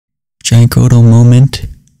GiantGrotle moment.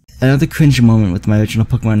 Another cringe moment with my original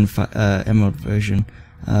Pokemon Emerald version.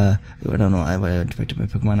 I don't know why I infected my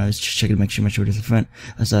Pokemon. I was just checking to make sure my short is in front.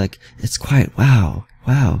 I was like, it's quiet. Wow.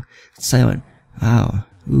 Wow. It's silent. Wow.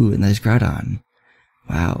 Ooh, and there's Groudon.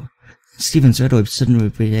 Wow. Steven's red orb suddenly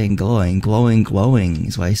began glowing. Glowing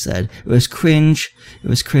is what I said. It was cringe. It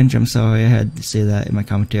was cringe. I'm sorry. I had to say that in my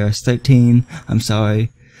commentary. I was 13. I'm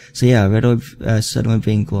sorry. So yeah, red orb suddenly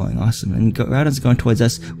being glowing. Awesome. And Groudon's going towards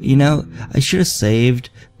us. You know, I should have saved,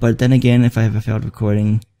 but then again, if I have a failed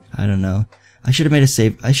recording, I don't know. I should have made a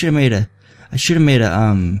save. I should have made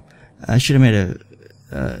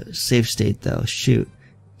a save state though. Shoot.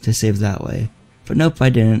 To save that way. But nope, I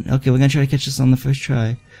didn't. Okay, we're gonna try to catch this on the first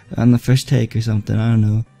try. On the first take or something. I don't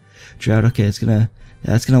know. Drought. Okay, that's gonna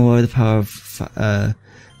lower the power of,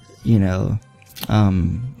 you know,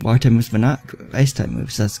 water type moves, but not ice type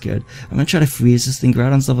moves. That's good. I'm gonna try to freeze this thing.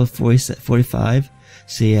 Groudon's level 45.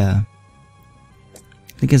 So yeah.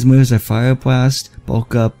 I think his moves are Fire Blast,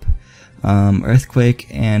 Bulk Up, Earthquake,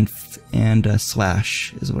 and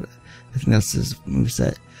Slash is what I think that's his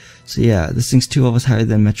moveset. So yeah, this thing's 2 levels higher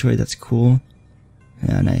than Metroid. That's cool.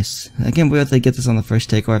 Yeah, nice. I can't believe they get this on the first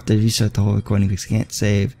take or have to restart the whole recording because I can't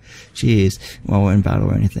save. Jeez, while we're in battle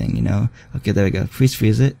or anything, you know. Okay, there we go.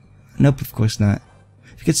 Freeze it. Nope, of course not.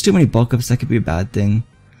 If it gets too many bulk ups, that could be a bad thing.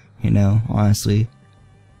 You know, honestly.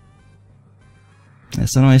 Yeah,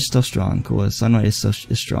 Sunlight is still strong. Cool. Sunlight is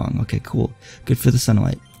strong. Okay, cool. Good for the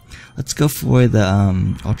Sunlight. Let's go for the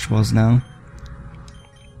Ultra Balls now.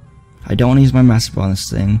 I don't want to use my Master Ball on this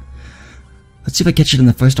thing. Let's see if I catch it in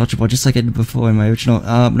the first Ultra Ball, just like I did before in my original.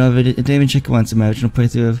 No, I didn't even check it once in my original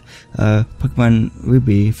playthrough of Pokemon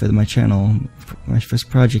Ruby for my channel, my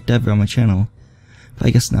first project ever on my channel. But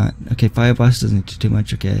I guess not. Okay, Fire Blast doesn't do too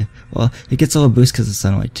much. Okay, well, it gets a little boost because of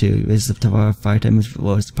Sunlight too. It raises the power of Fire type moves, but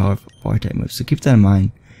lowers the power of Water type moves. So keep that in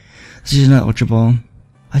mind. Let's use another Ultra Ball.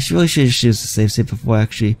 I really should just use the save state before I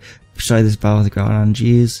actually started this battle with the Groudon.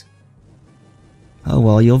 Jeez. Oh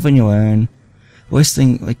well, you'll live and you learn. Worst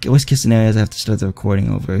case scenario is I have to start the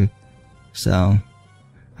recording over. So,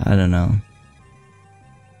 I don't know.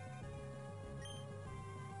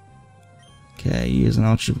 Okay, use an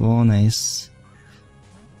Ultra Ball, nice.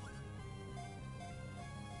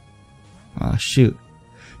 Oh shoot.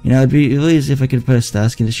 You know, it'd be really easy if I could put a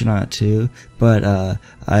status condition on it too, but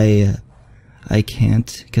I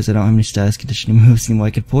can't, because I don't have any status conditioning moves anymore.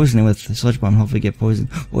 I could poison it with Sludge Bomb and hopefully get poisoned,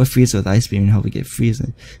 or freeze it with Ice Beam and hopefully get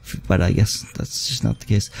freezing. But I guess that's just not the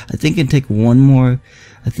case. I think it can take one more,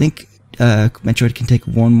 Metroid can take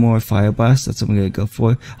one more Fire Blast. That's what I'm gonna go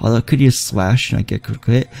for. Although I could use Slash and I get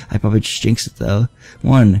crit. I probably just jinx it though.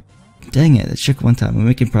 One. Dang it, that shook one time. We're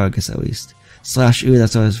making progress at least. Slash, ooh,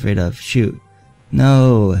 that's what I was afraid of. Shoot.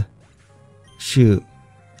 No. Shoot.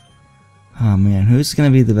 Oh man, who's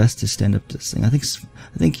gonna be the best to stand up to this thing? I think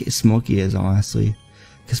Smokey is, honestly,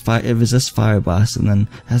 because it resists Fire Blast and then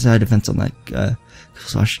has a high defense on that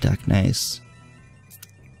Slash attack. Nice.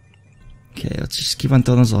 Okay, let's just keep on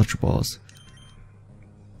throwing those Ultra Balls.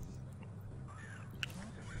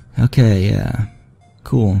 Okay, yeah,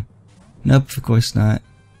 cool. Nope, of course not.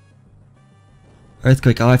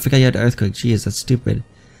 Earthquake. Oh, I forgot you had Earthquake. Jeez, that's stupid.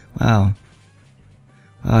 Wow.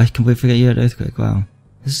 Oh, I completely forgot you had Earthquake. Wow.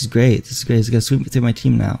 This is great. This is great. It's gonna sweep me through my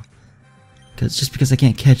team now. Just because I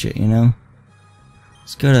can't catch it, you know.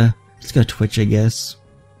 Let's go to Twitch, I guess.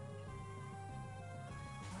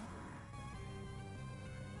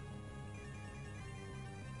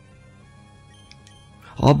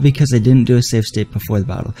 All because I didn't do a save state before the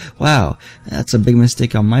battle. Wow, that's a big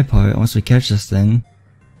mistake on my part. Once we catch this thing,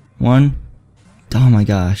 one. Oh my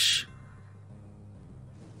gosh.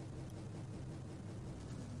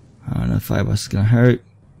 I don't know if Fire Blast is gonna hurt.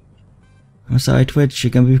 I'm sorry, Twitch,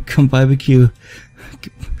 you're gonna become barbecue.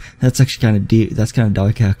 That's actually kind of deep. That's kind of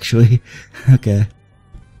dark, actually. Okay.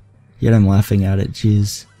 Yet I'm laughing at it.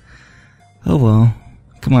 Jeez. Oh well.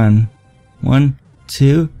 Come on. 1,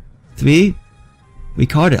 2, 3. We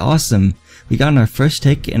caught it. Awesome. We got in our first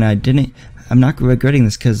take, and I'm not regretting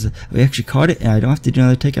this because we actually caught it, and I don't have to do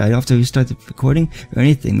another take. I don't have to restart the recording or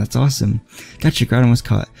anything. That's awesome. Gotcha. Groudon was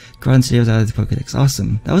caught. Groudon stayed out of the Pokedex.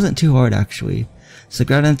 Awesome. That wasn't too hard, actually. So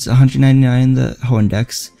Groudon's 199 in the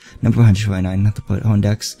Horndex, number 129, not the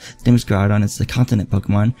Horndex. Its name is Groudon. It's the continent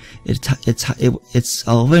Pokemon. It's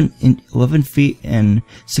 11 feet and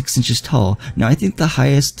 6 inches tall. Now I think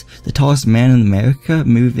the tallest man in America,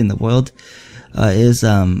 maybe in the world, is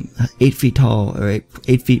 8 feet tall, or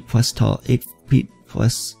 8 feet plus tall, 8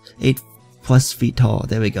 plus feet tall.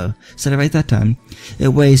 There we go. Said it right that time. It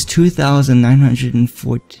weighs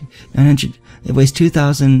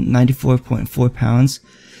 2,94.4 pounds.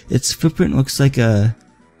 Its footprint looks like a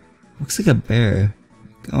Looks like a bear.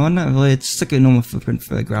 Oh, not really. It's just like a normal footprint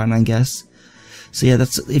for a Groudon, I guess. So yeah,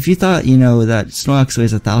 that's, if you thought, you know, that Snorlax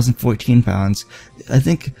weighs 1,014 pounds, I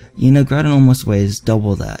think, you know, Groudon almost weighs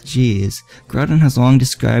double that. Jeez. Groudon has long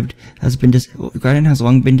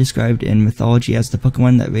been described in mythology as the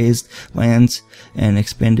Pokemon that raised lands and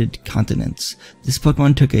expanded continents. This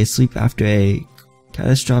Pokemon took a sleep after a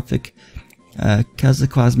catastrophic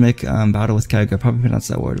cataclysmic battle with Kyogre. I probably pronounced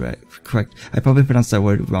that word right. Correct. I probably pronounced that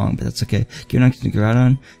word wrong, but that's okay. Giving on to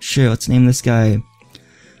Groudon. Sure, let's name this guy.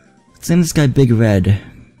 Let's name this guy Big Red.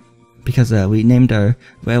 Because we named our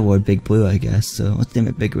Railroad Big Blue, I guess. So let's name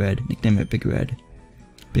it Big Red. Nickname it Big Red.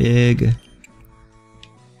 Big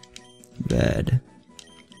Red.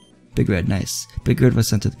 Big Red, nice. Big Red was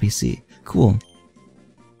sent to the PC. Cool.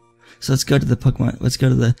 So let's go to the Pokemon. Let's go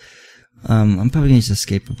to the I'm probably gonna just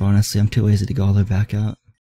escape up, honestly. I'm too lazy to go all the way back out.